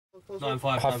9-5,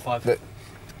 9-5.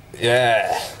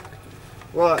 Yeah.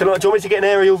 Right. Do you want me to get an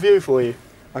aerial view for you?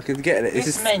 I can get it.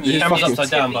 This menu. Camera's upside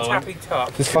down, by the way.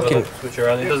 This fucking. Switch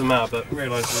around. It doesn't matter, but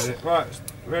realise it. Right.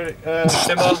 Ready?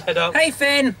 Simba, head up. Hey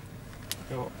Finn!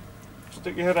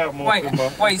 Stick your head out more.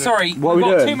 Wait, sorry. What We've are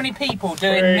we got doing? too many people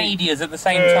doing medias at the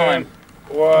same time.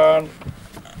 1.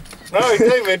 No,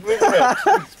 David, move your head.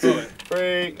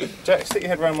 3. Jack, stick your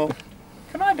head round more.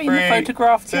 Can I be in the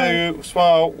photograph too? 2,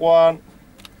 smile, 1.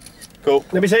 Cool.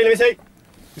 Let me see. It's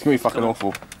gonna be fucking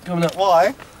awful. Coming up.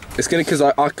 Why? It's gonna because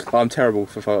I'm terrible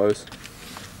for photos.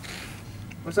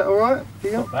 Was that alright?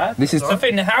 Not bad. This is. So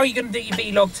Finn, how are you going to do your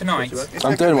vlog tonight?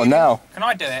 I'm doing one now. Can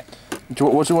I do it?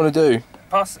 What do you want to do?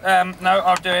 Pass. No,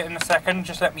 I'll do it in a second.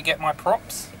 Just let me get my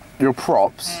props. Your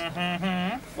props.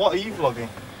 What are you vlogging?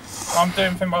 I'm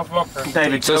doing Finbar's vlog for him.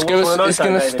 David, So it's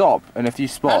gonna stop in a few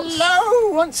spots.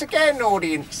 Hello, once again,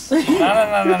 audience.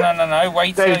 No.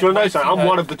 Wait. David, do you want to know something? I'm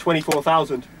one of the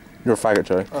 24,000. You're a faggot,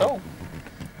 Joe. Oh.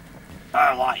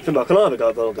 I like. Can I have a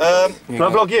go vlog? Can I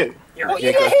vlog you? What,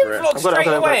 you let him vlog straight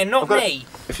away and not me?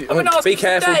 Be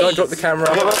careful, don't drop the camera.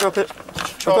 Drop it.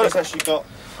 Charlie's actually got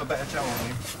a better gel on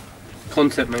you.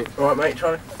 Concept, mate. Alright, mate,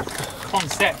 Charlie.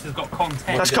 Concept has got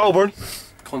content. That's Colburn.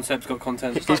 Concept's got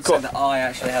content. He's got. That I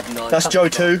actually have 9. That's Joe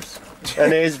 2.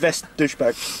 And here's Vest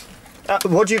douchebag.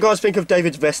 What do you guys think of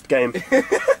David's Vest game?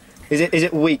 Is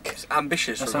it weak? It's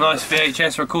ambitious. That's a nice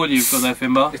VHS recorder you've got there,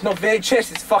 Finbar. It's not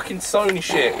VHS, it's fucking Sony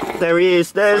shit. There he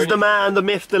is. There's the man, the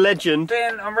myth, the legend.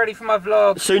 Finn, I'm ready for my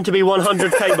vlog. Soon to be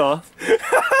 100k bar.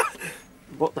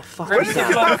 What the fuck is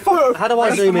that? How do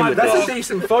I zoom in with That's this? a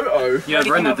decent photo. You have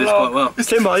rendered this quite well.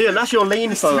 Timber, yeah, that's your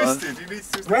lean photo.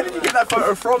 Where did you get that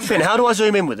photo from? Finn, how do I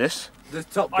zoom in with this? The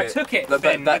top bit. I took it, Finn,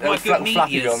 Finn, that with my good flappy bit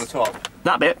medias. on the top.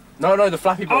 That bit? No, the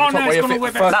flappy bit on the top where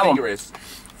your first finger is.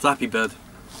 Flappy Bird.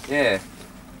 Yeah.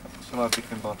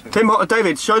 Timber,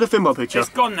 David, show the Finbar picture. It's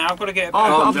gone now, I've got to get it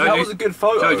back. Oh, that was a good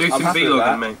photo. Joe, do some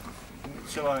vlogging, mate.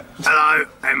 Hello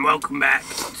and welcome back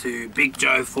to Big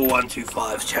Joe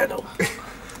 4125's channel.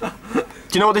 Do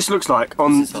you know what this looks like?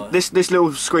 On this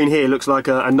little screen here looks like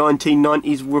a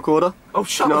 1990s recorder. Oh,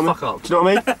 shut the fuck up. Do you know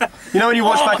what I mean? You know when you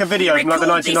watch back a video from like the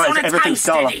 1990s, everything's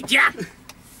duller.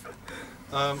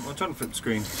 I'm trying to flip the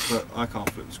screen, but I can't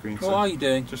flip the screen. What are you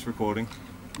doing? Just recording.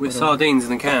 With sardines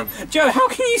in a can. Joe, how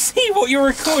can you see what you're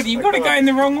recording? You've got to go in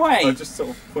the wrong way. I'm just sort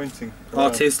of pointing.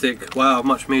 Artistic. Wow,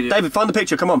 much media. David, find the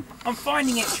picture, come on. I'm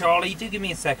finding it, Charlie. Do give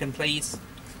me a second, please.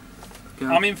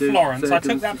 I'm in Florence. I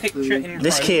took that picture in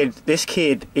This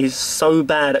kid is so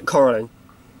bad at coralling.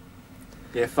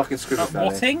 Yeah, fucking scribble.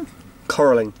 Whatting?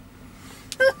 Coralling.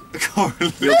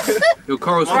 Your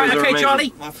coral skills Right, are okay, amazing.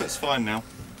 Charlie. My foot's fine now.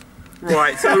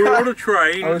 Right, so we're on a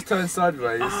train. I was turned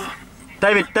sideways.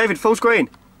 David, full screen.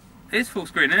 It is full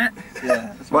screen, isn't it?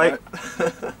 Yeah. Wait.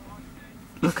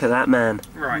 Look at that man.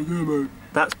 Right.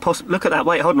 That's possible. Look at that.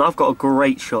 Wait, hold on. I've got a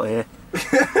great shot here.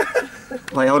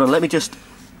 Wait, hold on. Let me just.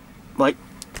 Wait.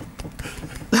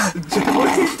 What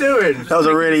are you doing? That was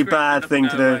a really bad thing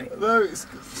to do. No, it's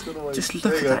gone away. Just look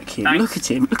at that kid. Thanks. Look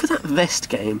at him. Look at that vest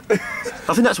game. I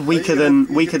think that's weaker than. I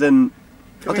Can we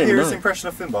don't hear even his know. impression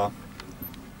of Finbar?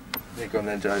 Yeah, go on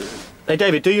then, Joe. Hey,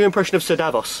 David, do your impression of Sir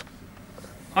Davos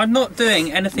I'm not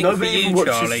doing anything for you,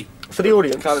 Charlie. for the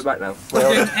audience. Calm it back now. I'm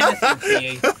doing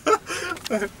anything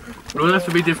for you. We'll have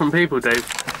to be different people, Dave.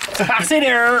 Pass it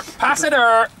here. Pass it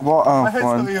here. What? My head's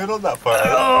not even on that photo.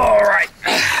 All right.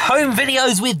 Home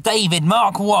videos with David,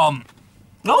 Mark 1.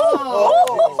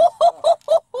 Oh,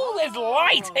 there's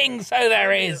lighting, so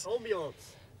there is. Ambiance.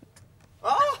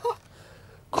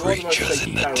 Creatures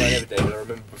in the deep. I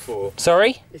remember before.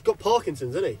 Sorry? He's got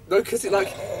Parkinson's, isn't he? No, because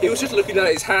he was just looking at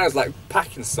his hands like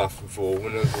packing stuff before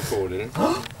when I was recording.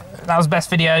 That was the best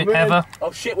video ever.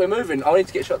 Oh shit, we're moving. I need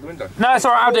to get shut the window. No, it's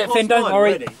alright, I'll do it, Finn, don't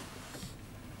worry.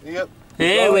 Yep.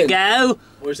 Here we go.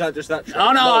 Or is that just that?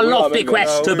 On our lofty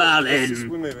quest to We're Berlin.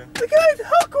 moving. We're going to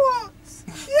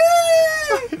Hogwarts!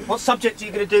 Yay! What subject are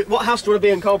you going to do? What house do you want to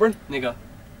be in, Colburn? Nigger.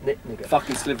 Nigger.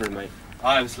 Fucking Slytherin, mate.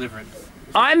 I am Slytherin.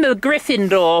 I'm a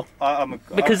Gryffindor I'm a...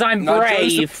 because I'm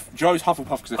brave. Joe's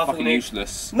Hufflepuff because they're fucking Hufflepuff.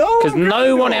 useless. No! Because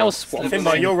no one else wants.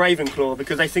 Finbar, you're Ravenclaw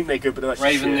because they think they're good, but they're actually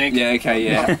Raven shit. Nick. Yeah, okay,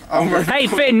 yeah. Hey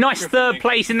Finn, nice third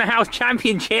place in the house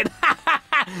championship.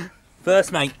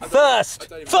 First, mate. First.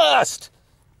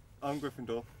 I'm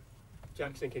Gryffindor.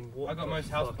 Jack's thinking, what I got most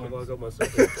house points. I got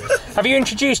myself. Have you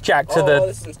introduced Jack to the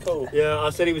this is cool. Yeah, I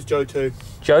said he was Joe too.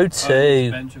 Joe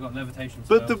 2? Bench, I've got levitation.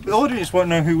 But the audience won't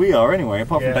know who we are anyway,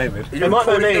 apart from David. They might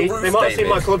know me. They might have seen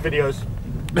my COD videos.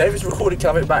 David's recording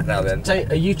coming back now then. Say a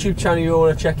YouTube channel you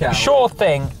want to check out. Sure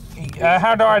thing.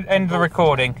 How do I end the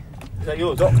recording? Is that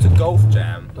yours? Dr. Golf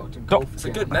Jam. Dr. Golf Jam. It's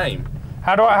a good name.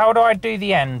 How do I do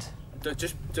the end?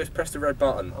 Just press the red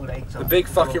button. The big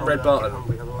fucking red button.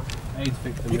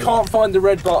 You can't find the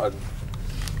red button.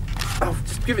 Oh,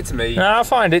 just give it to me. No, I'll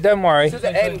find it. Don't worry. To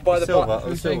the end by the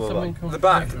button. The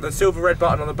back. The silver red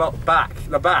button on the back.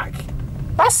 The back.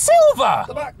 That's silver.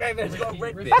 The back, David. It's got a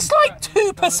red bit. That's like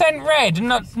 2% red and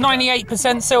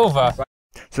 98% silver.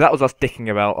 So that was us dicking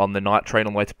about on the night train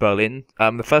on the way to Berlin.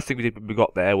 The first thing we did when we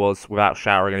got there was, without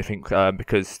showering or anything,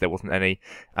 because there wasn't any,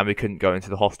 and we couldn't go into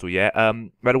the hostel yet, we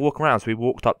had to walk around. So we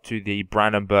walked up to the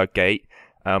Brandenburg Gate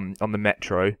on the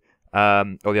metro,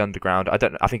 or the underground. I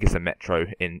think it's the metro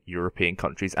in European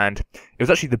countries, and it was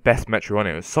actually the best metro on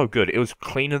it. It was so good. It was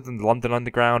cleaner than the London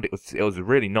Underground. It was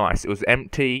really nice. It was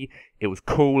empty. It was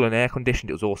cool and air conditioned.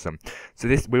 It was awesome. So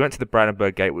we went to the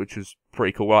Brandenburg Gate, which was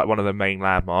pretty cool, like one of the main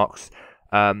landmarks.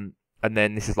 And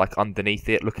then this is like underneath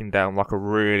it, looking down like a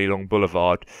really long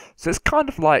boulevard. So it's kind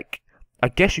of like, I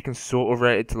guess you can sort of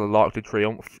rate it to the L'Arc de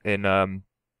Triomphe in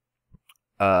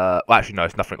well, actually no,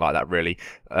 it's nothing like that really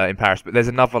in Paris. But there's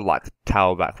another like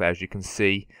tower back there, as you can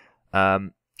see.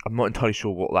 I'm not entirely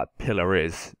sure what that pillar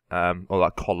is, or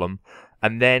that column.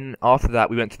 And then after that,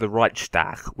 we went to the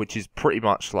Reichstag, which is pretty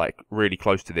much like really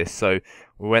close to this. So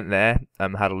we went there,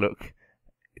 had a look.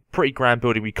 Pretty grand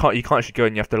building. You can't actually go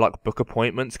in. You have to like book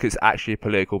appointments because it's actually a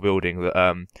political building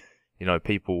that you know,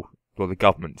 people, well, the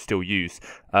government still use.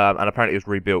 And apparently it was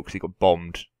rebuilt because it got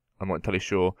bombed. I'm not entirely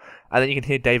sure. And then you can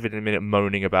hear David in a minute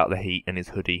moaning about the heat and his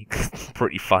hoodie.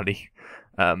 Pretty funny.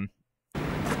 Oh,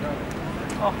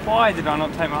 why did I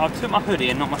not take I took my hoodie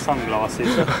and not my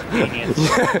sunglasses. Genius.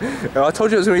 I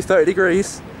told you it was going to be 30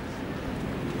 degrees.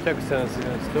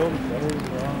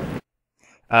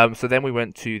 So then we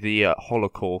went to the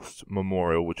Holocaust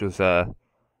Memorial, which was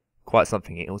quite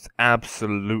something. It was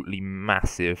absolutely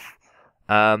massive.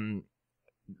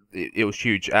 It was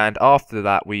huge. And after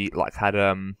that, we like had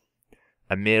a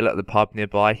meal at the pub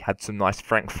nearby. Had some nice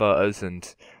frankfurters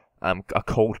and a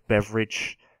cold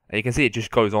beverage. And you can see it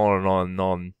just goes on and on and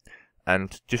on,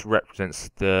 and just represents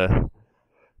the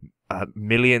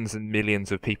millions and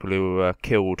millions of people who were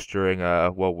killed during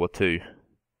World War II.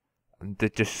 And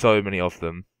there's just so many of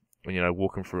them. When, you know,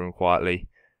 walking through them quietly,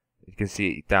 you can see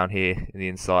it down here in the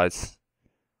insides,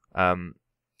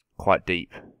 quite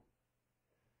deep.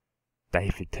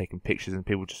 David taking pictures and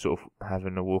people just sort of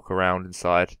having a walk around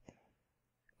inside.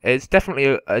 It's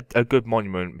definitely a good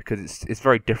monument because it's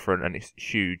very different and it's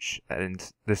huge,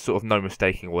 and there's sort of no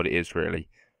mistaking what it is really.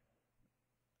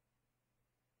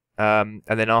 And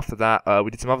then after that,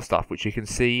 we did some other stuff which you can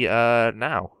see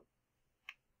now.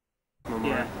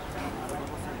 Yeah.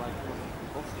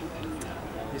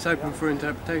 It's open for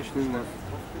interpretation, isn't it?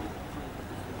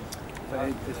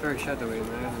 But it's very shadowy in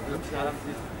there, isn't it?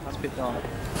 It's a bit dark.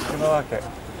 Can I like it?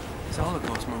 It's a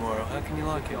Holocaust memorial. How can you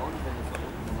like it?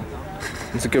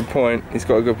 It's a good point. He's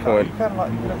got a good point. You can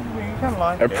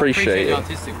like I appreciate the it.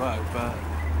 artistic work, but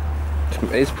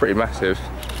It's pretty massive.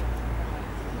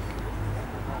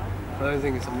 I don't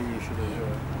think it's something you should enjoy. I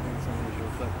think it's something you should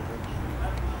reflect on.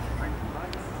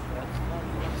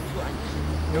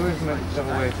 You always have a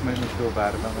way to make me feel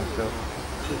bad about myself.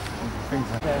 Things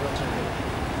happen.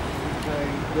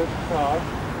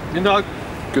 Good night.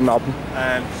 Good knob.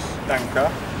 And Danke.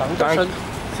 Dank.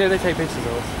 See how they take pictures of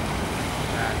us.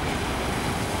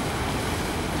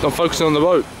 Not focusing on the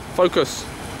boat. Focus.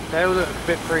 They all look a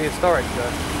bit prehistoric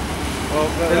though. Well,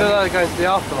 They look like they're going to the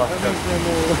afterlife.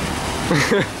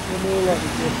 they're more like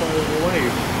the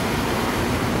wave.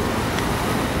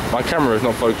 My camera is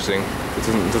not focusing. It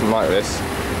doesn't like this.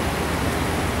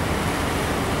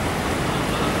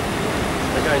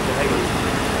 They're going to Hades.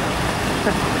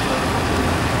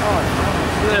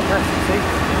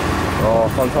 Oh,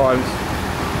 fun times.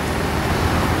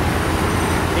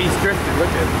 He's drifted, look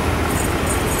at him.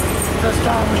 Just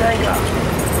down the Jaeger.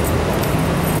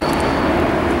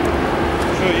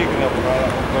 I'm sure you can help about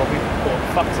that one, Bobby. What,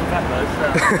 fuck some fat birds?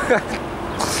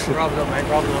 Rather not, mate,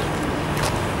 rather not.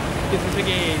 Get some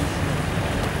piggies.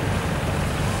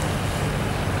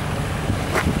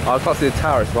 Oh, I can't see the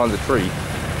tower, it's behind the tree.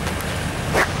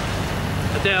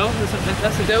 Adele?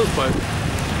 That's Adele's boat.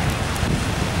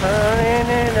 Running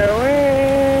in the wind.